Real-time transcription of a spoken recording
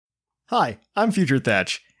Hi, I'm Future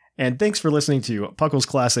Thatch, and thanks for listening to PuCL's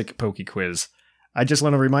Classic PokeQuiz. I just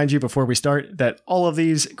want to remind you before we start that all of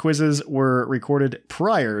these quizzes were recorded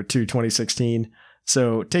prior to 2016,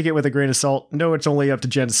 so take it with a grain of salt. Know it's only up to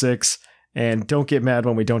Gen 6, and don't get mad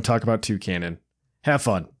when we don't talk about Toucanon. Have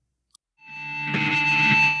fun.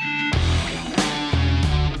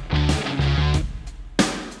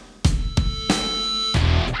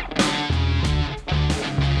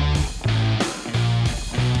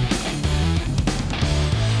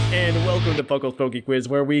 Welcome to PuCL's PokeQuiz,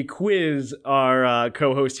 where we quiz our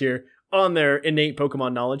co-host here on their innate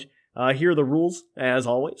Pokemon knowledge. Here are the rules, as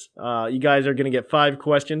always. You guys are going to get 5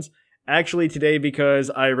 questions. Actually, today,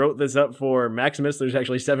 because I wrote this up for Maximus, there's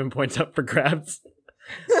actually 7 points up for grabs.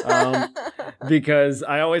 Because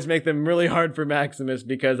I always make them really hard for Maximus,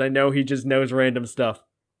 because I know he just knows random stuff.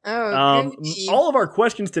 All of our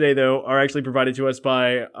questions today, though, are actually provided to us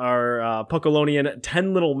by our Puckalonian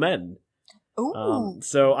 10 Little Men.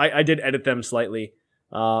 So I did edit them slightly,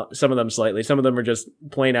 some of them slightly. Some of them are just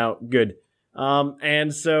plain out good.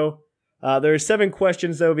 And so there are 7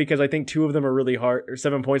 questions, though, because I think 2 of them are really hard, or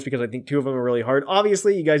 7 points because I think 2 of them are really hard.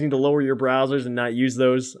 Obviously, you guys need to lower your browsers and not use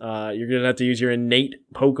those. You're going to have to use your innate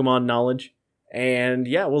Pokemon knowledge. And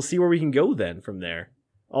yeah, we'll see where we can go then from there.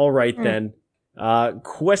 All right, then.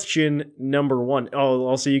 Question number 1. Oh,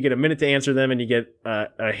 also, you get a minute to answer them, and you get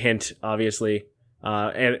a hint, obviously.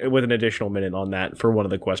 And with an additional minute on that for one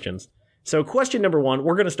of the questions. So question number 1,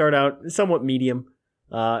 we're going to start out somewhat medium.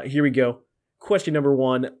 Here we go. Question number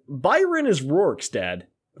 1, Byron is Rourke's dad,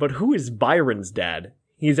 but who is Byron's dad?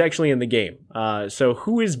 He's actually in the game. So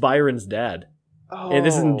who is Byron's dad? And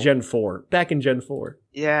this is in Gen 4, back in Gen 4.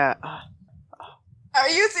 Yeah. Are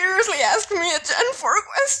you seriously asking me a Gen 4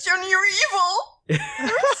 question? You're evil!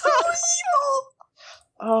 You're so evil!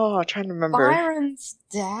 Oh, I'm trying to remember. Byron's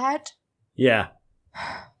dad? Yeah.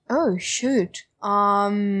 Oh, shoot.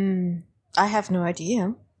 I have no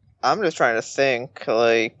idea. I'm just trying to think,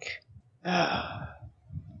 like... I'm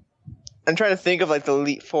trying to think of, like, the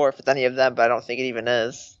Elite Four, if it's any of them, but I don't think it even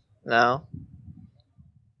is. No?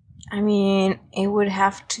 I mean, it would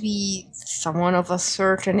have to be someone of a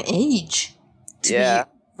certain age to be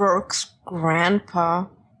Rourke's grandpa.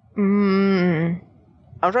 I'm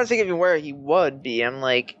trying to think of where he would be. I'm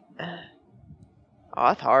like... Oh,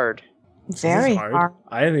 that's hard. Very hard.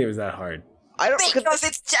 I didn't think it was that hard. Because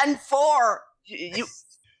it's Gen 4!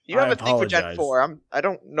 You have a thing for Gen 4. I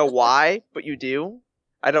don't know why, but you do.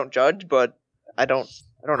 I don't judge, but I don't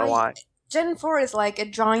know why. Gen 4 is like a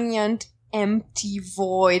giant empty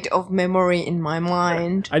void of memory in my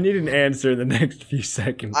mind. I need an answer in the next few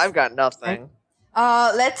seconds. I've got nothing.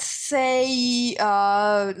 Let's say,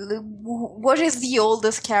 what is the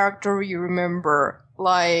oldest character you remember?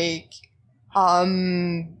 Like, I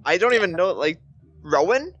don't even know, like,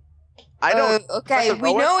 Rowan? I don't... okay,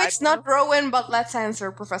 we know it's not Rowan, but let's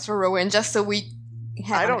answer Professor Rowan, just so we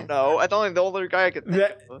have I don't know. I don't think the older guy I could think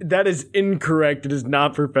of. That is incorrect. It is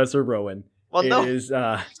not Professor Rowan. Well, no. It is,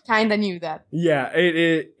 kinda knew that. Yeah,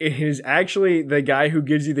 it is actually the guy who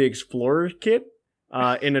gives you the Explorer kit,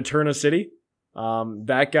 in Eterna City.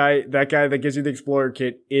 That guy that gives you the Explorer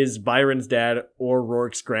kit is Byron's dad or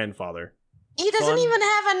Rourke's grandfather. He doesn't even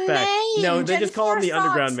have a name. No, they just call him the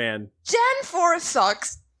Underground Man. Gen 4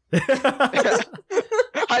 sucks.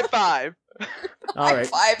 High five. All right.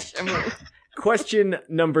 High five, Shimmer. Question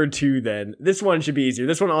number 2 then. This one should be easier.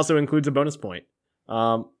 This one also includes a bonus point.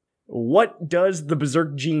 What does the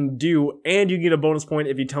Berserk gene do? And you get a bonus point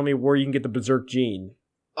if you tell me where you can get the Berserk gene.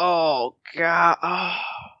 Oh, God. Oh,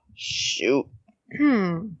 shoot.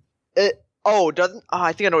 I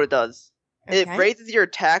think I know what it does. Okay. It raises your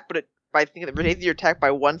attack, but I think it raises your attack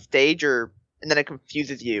by 1 stage, and then it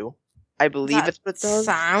confuses you. I believe it's what it does.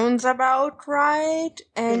 Sounds about right.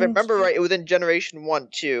 And if I remember right, it was in Generation 1,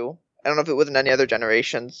 too. I don't know if it was in any other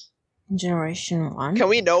generations. Generation 1? Can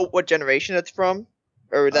we know what generation it's from?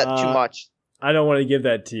 Or is that too much? I don't want to give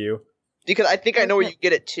that to you. Because I think I know where you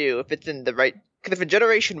get it, too, if it's in the right... Because if in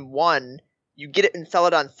Generation 1, you get it in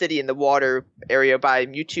Celadon City in the water area by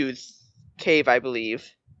Mewtwo's cave, I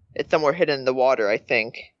believe. It's somewhere hidden in the water, I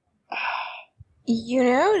think. You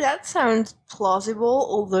know, that sounds plausible,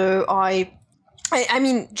 although I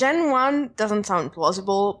mean, Gen 1 doesn't sound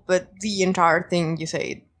plausible, but the entire thing you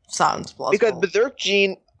say sounds plausible. Because Berserk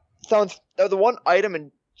Gene sounds... the one item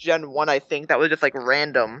in Gen 1, I think, that was just, like,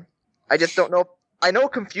 random. I just don't know... I know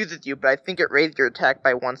it confuses you, but I think it raised your attack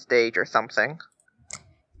by 1 stage or something.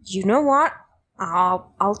 You know what?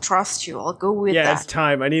 I'll trust you. I'll go with that. Yeah, it's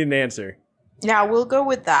time. I need an answer. Yeah, we'll go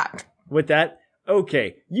with that. With that?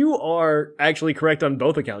 Okay. You are actually correct on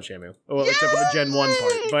both accounts, Shamu. Well, except for the Gen 1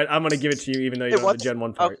 part. But I'm going to give it to you even though you don't know the Gen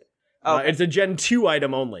 1 part. Okay. It's a Gen 2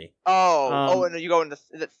 item only. And you go into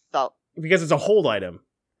because it's a hold item.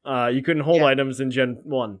 You couldn't hold items in Gen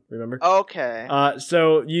 1, remember? Okay.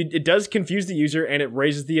 So it does confuse the user, and it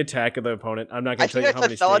raises the attack of the opponent. I'm not going to tell you how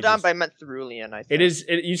many stages. Celadon, but I meant Cerulean, I think.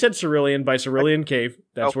 You said Cerulean by Cerulean Cave.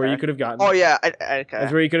 That's where you could have gotten it. Oh, yeah. Okay.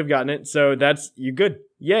 That's where you could have gotten it. So you good.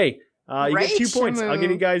 Yay. You get 2 points. I'll give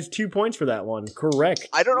you guys 2 points for that one. Correct.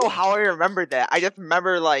 I don't know how I remembered that. I just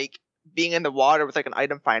remember, being in the water with, an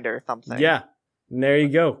item finder or something. Yeah. And there you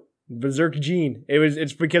go. Berserk Gene.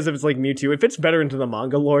 It's because it's like Mewtwo. It fits better into the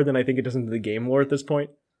manga lore than I think it does into the game lore at this point.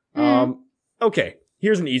 Okay,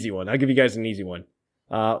 here's an easy one. I'll give you guys an easy one.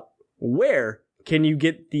 Where can you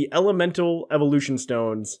get the elemental evolution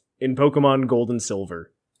stones in Pokemon Gold and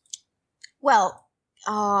Silver? Well,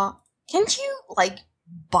 can't you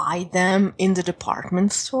buy them in the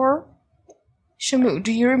department store? Shamu,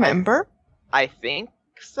 do you remember? I think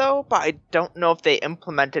so, but I don't know if they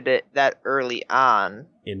implemented it that early on.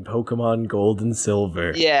 In Pokemon Gold and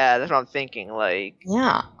Silver. Yeah, that's what I'm thinking.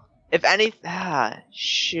 Yeah. If any,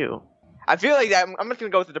 shoot. I feel like that. I'm just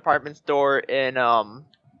gonna go with the department store in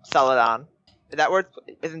Celadon. Is that where?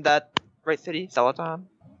 Isn't that right city, Celadon?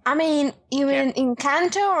 I mean, you mean in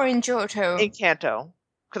Kanto or in Johto? In Kanto,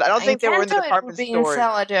 because I don't think they were in the department store. In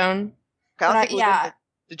Celadon. I don't think it was in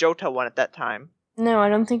the Johto one at that time. No, I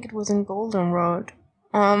don't think it was in Goldenrod.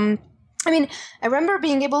 I mean, I remember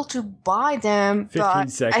being able to buy them,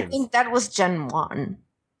 but seconds. I think that was Gen 1.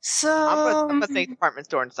 So... I'm gonna say department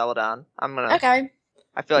store in Celadon. Okay.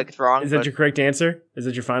 I feel like it's wrong. Is that your correct answer? Is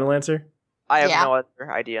that your final answer? I have no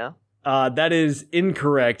other idea. That is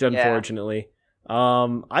incorrect, unfortunately.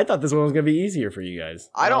 I thought this one was going to be easier for you guys.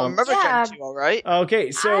 I don't remember Gen 2, alright?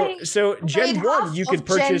 Okay, so Gen 1 you could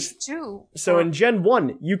purchase... Gen 2. So in Gen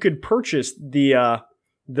 1, you could purchase the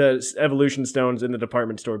evolution stones in the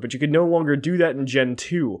department store, but you could no longer do that in Gen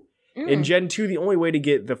 2. In Gen 2, the only way to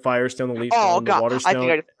get the Firestone, the Leaf Stone, the Water Stone I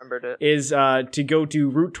think I just remembered it. is to go to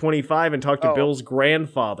Route 25 and talk to Bill's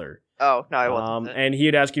grandfather. Oh, no, I wasn't. And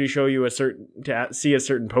he'd ask you to show you see a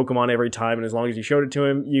certain Pokemon every time, and as long as you showed it to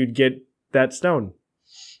him, you'd get that stone.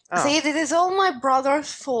 Oh. See, this is all my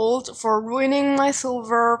brother's fault for ruining my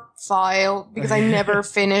silver file because I never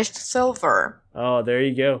finished silver. Oh, there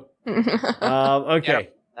you go. Okay.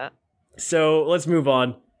 Yep. So let's move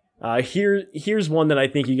on. Here's one that I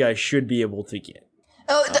think you guys should be able to get.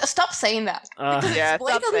 Oh, stop saying that. Stop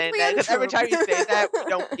saying that, because every time you say that, we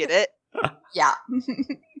don't get it. Yeah.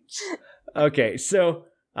 Okay, so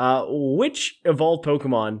which evolved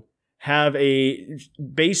Pokemon have a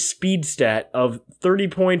base speed stat of 30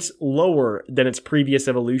 points lower than its previous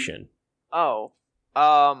evolution? 30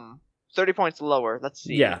 points lower. Let's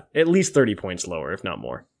see. Yeah, at least 30 points lower, if not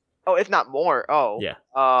more. Oh, if not more. Oh. Yeah.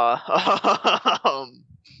 Oh.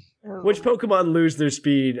 Which Pokemon lose their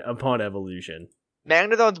speed upon evolution?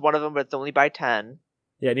 Magneton's one of them, but it's only by 10.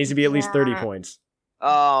 Yeah, it needs to be at least 30 points.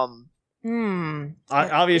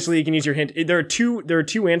 Obviously, you can use your hint. There are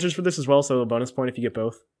two answers for this as well, so a bonus point if you get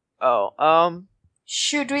both.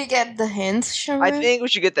 Should we get the hint, Shamu? I think we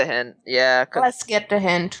should get the hint. Yeah. Let's get the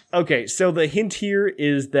hint. Okay, so the hint here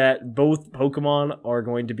is that both Pokemon are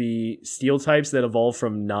going to be Steel types that evolve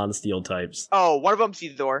from non-Steel types. Oh, one of them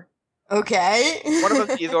Caesar. Okay. One of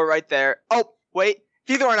them Caesar right there. Oh, wait.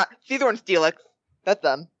 Caesar or not? Caesar and Steelix. That's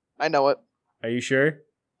them. I know it. Are you sure?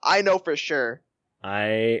 I know for sure.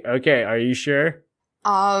 Okay, are you sure?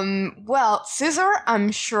 Well, Scissor,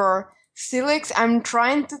 I'm sure. Steelix, I'm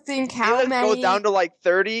trying to think how Steelix many... goes down to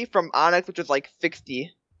 30 from Onyx, which is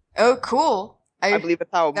 60. Oh, cool. I believe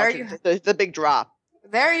that's how much it's a big drop.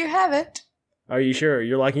 There you have it. Are you sure?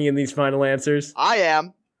 You're locking in these final answers? I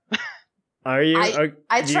am. Are you?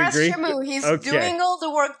 I trust Shamu. He's doing all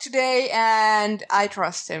the work today, and I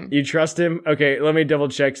trust him. You trust him? Okay, let me double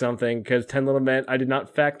check something, because 10 Little Men, I did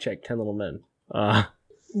not fact check 10 Little Men. I'm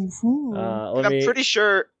pretty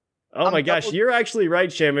sure... Oh my gosh, you're actually right,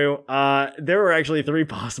 Shamu. There were actually 3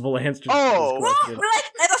 possible answers to this question.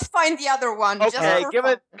 Let us find the other one. Okay,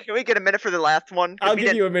 can we get a minute for the last one? I'll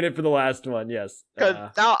give you a minute for the last one, yes. Because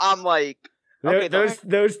now I'm like... Okay,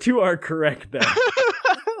 those 2 are correct, then.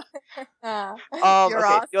 You're okay,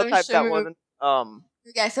 awesome, Steel type that Shamu. one.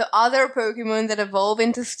 Okay, so other Pokemon that evolve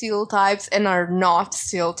into Steel types and are not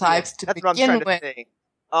Steel types to begin with. That's what I'm trying to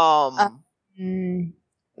think.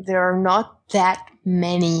 There are not that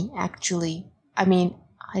many, actually. I mean,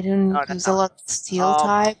 I don't use a lot of Steel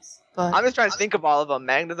types, but... I'm just trying to think of all of them.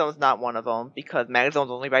 Magneton's not one of them, because Magneton's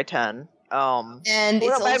only by 10. And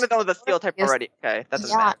it's Magneton was a Steel type already. Okay, that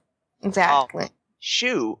doesn't matter. Exactly.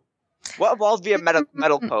 Shoot. What evolves via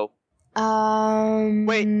Metal Cope?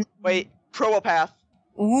 Wait. Probopass.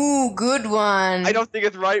 Ooh, good one. I don't think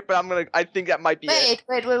it's right, but I think that might be it.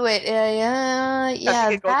 Wait.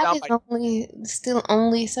 Yeah, that is still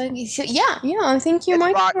only so. Yeah, I think you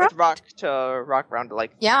might be right. It's rock round to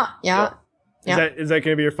like. Yeah. Is that going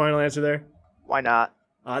to be your final answer there? Why not?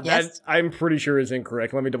 That I'm pretty sure is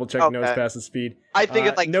incorrect. Let me double check. Nose passes speed. I think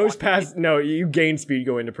it's like nose pass. No, you gain speed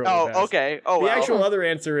going to proto pass. Oh, okay. Oh, the actual other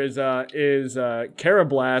answer is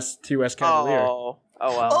Carablast to Escavalier.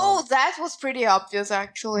 Oh, well. Oh, that was pretty obvious,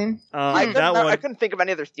 actually. I couldn't think of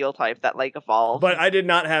any other steel type that like evolved. But I did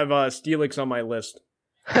not have Steelix on my list,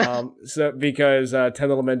 so because 10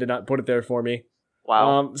 Little Men did not put it there for me.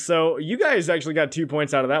 Wow. So you guys actually got 2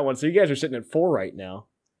 points out of that one. So you guys are sitting at 4 right now.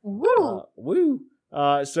 Woo! Woo!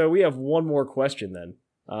 So we have one more question then.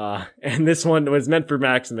 And this one was meant for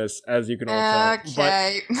Maximus, as you can all tell.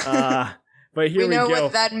 Okay. But here we go. We know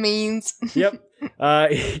what that means. Yep.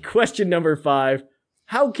 Question number 5.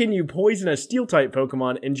 How can you poison a Steel-type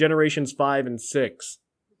Pokemon in Generations 5 and 6?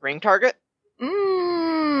 Ring target?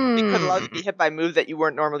 Because it allows you to be hit by moves that you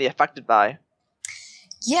weren't normally affected by.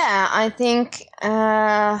 Yeah, I think,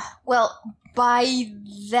 well, by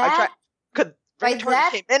that... Because Ring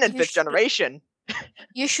target came in 5th generation.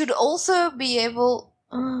 You should also be able...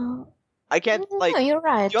 I can't, like... No, you're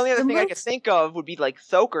right. The only other thing I could think of would be, like,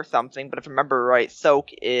 Soak or something, but if I remember right, Soak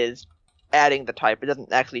is adding the type. It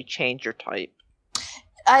doesn't actually change your type.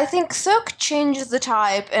 I think Soak changes the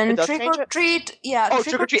type, and Trick or Treat,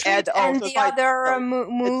 Trick or Treat and the other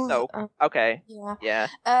move. Okay. Yeah.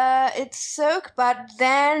 It's Soak, but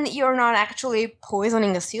then you're not actually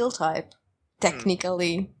poisoning a Steel type,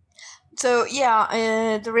 technically. So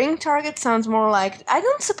yeah, the ring target sounds more like. I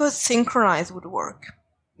don't suppose Synchronize would work.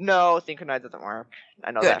 No, Synchronize doesn't work.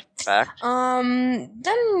 I know that fact.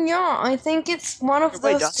 Then yeah, I think it's one of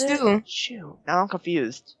those two. Shoot, now I'm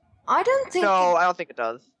confused. I don't think. No, I don't think it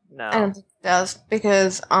does. No, I don't think it does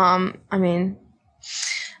because I mean,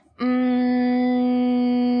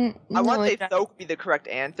 I want to say Soak would be the correct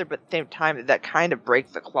answer, but at the same time, that kind of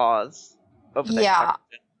breaks the clause of the question.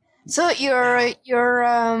 So you're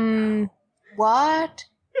what?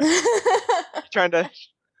 Trying to.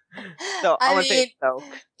 So I want to say Soak.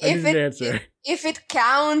 If it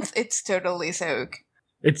counts, it's totally Soak.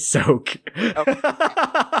 It's Soak. Okay.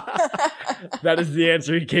 That is the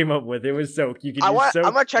answer he came up with. It was Soak. You can use Soak.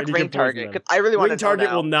 I'm gonna check Ring Target because I really want to know. Ring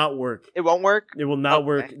Target will not work. It won't work? It will not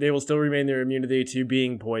work. They will still remain their immunity to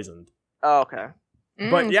being poisoned. Oh, okay.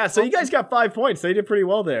 But yeah, so you guys got 5 points. So you did pretty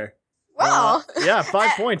well there. Wow. Yeah,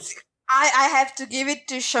 5 points. I have to give it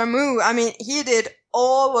to Shamu. I mean, he did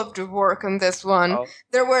all of the work on this one. Oh.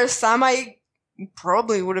 There were some I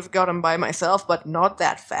probably would have gotten by myself, but not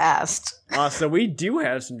that fast. So we do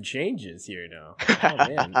have some changes here now. Oh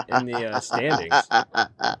man, in the standings.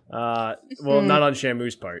 Well, not on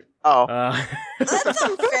Shamu's part. Oh, that's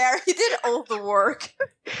unfair. He did all the work.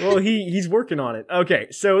 Well, he's working on it. Okay,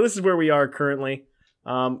 so this is where we are currently.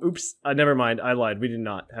 Oops, never mind. I lied. We did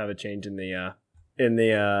not have a change in the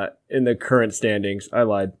current standings. I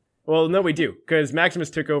lied. Well, no, we do, because Maximus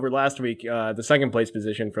took over last week, the second place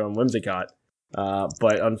position from Whimsicott.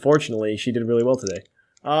 But unfortunately, she did really well today.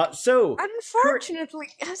 Unfortunately,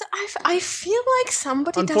 I feel like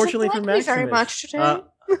somebody doesn't like me very much today.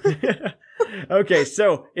 Okay,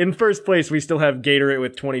 so in first place, we still have Gatorade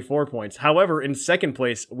with 24 points. However, in second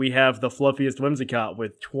place, we have the fluffiest Whimsicott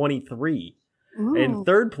with 23. Ooh. In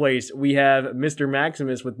third place, we have Mr.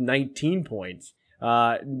 Maximus with 19 points,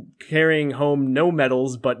 carrying home no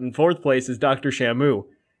medals, but in fourth place is Dr. Shamu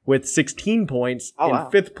with 16 points. In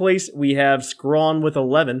fifth place, we have Scrawn with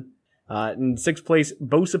 11. In sixth place,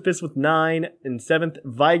 Bocephus with 9. In seventh,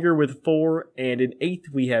 Viger with 4. And in eighth,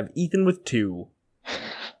 we have Ethan with 2.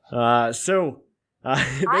 I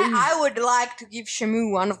would like to give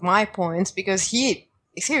Shamu one of my points because he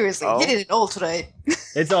did it all today.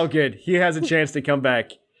 It's all good. He has a chance to come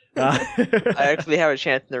back. I actually have a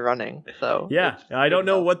chance in the running, so yeah. I don't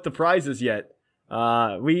know what the prize is yet.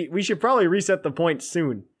 We should probably reset the points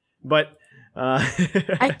soon, but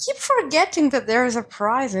I keep forgetting that there is a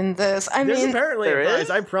prize in this. There's apparently a prize.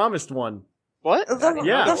 I promised one. What?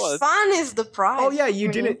 The fun is the prize. Oh yeah,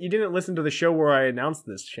 you didn't listen to the show where I announced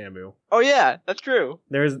this, Shamu. Oh yeah, that's true.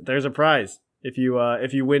 There's a prize if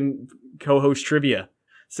you win co-host trivia.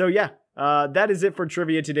 So yeah, that is it for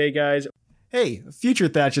trivia today, guys. Hey, Future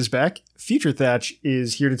Thatch is back. Future Thatch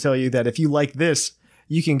is here to tell you that if you like this,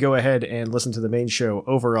 you can go ahead and listen to the main show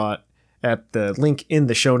over at the link in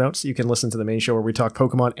the show notes. You can listen to the main show where we talk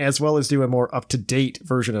Pokemon, as well as do a more up-to-date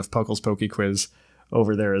version of Puckle's PokeQuiz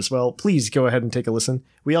over there as well. Please go ahead and take a listen.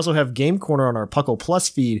 We also have Game Corner on our Puckle Plus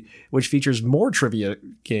feed, which features more trivia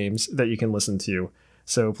games that you can listen to.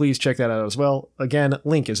 So please check that out as well. Again,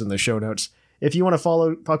 link is in the show notes. If you want to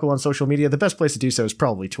follow PUCL on social media, the best place to do so is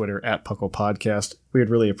probably Twitter at PucklePodcast. Podcast. We would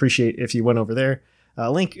really appreciate if you went over there.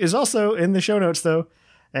 Link is also in the show notes, though.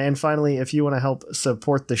 And finally, if you want to help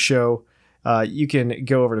support the show, you can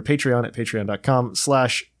go over to Patreon at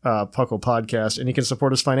patreon.com/PucklePodcast, and you can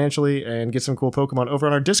support us financially and get some cool Pokemon over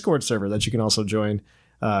on our Discord server that you can also join.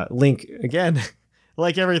 Link, again,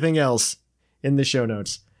 like everything else, in the show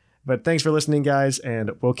notes. But thanks for listening, guys,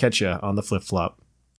 and we'll catch you on the flip-flop.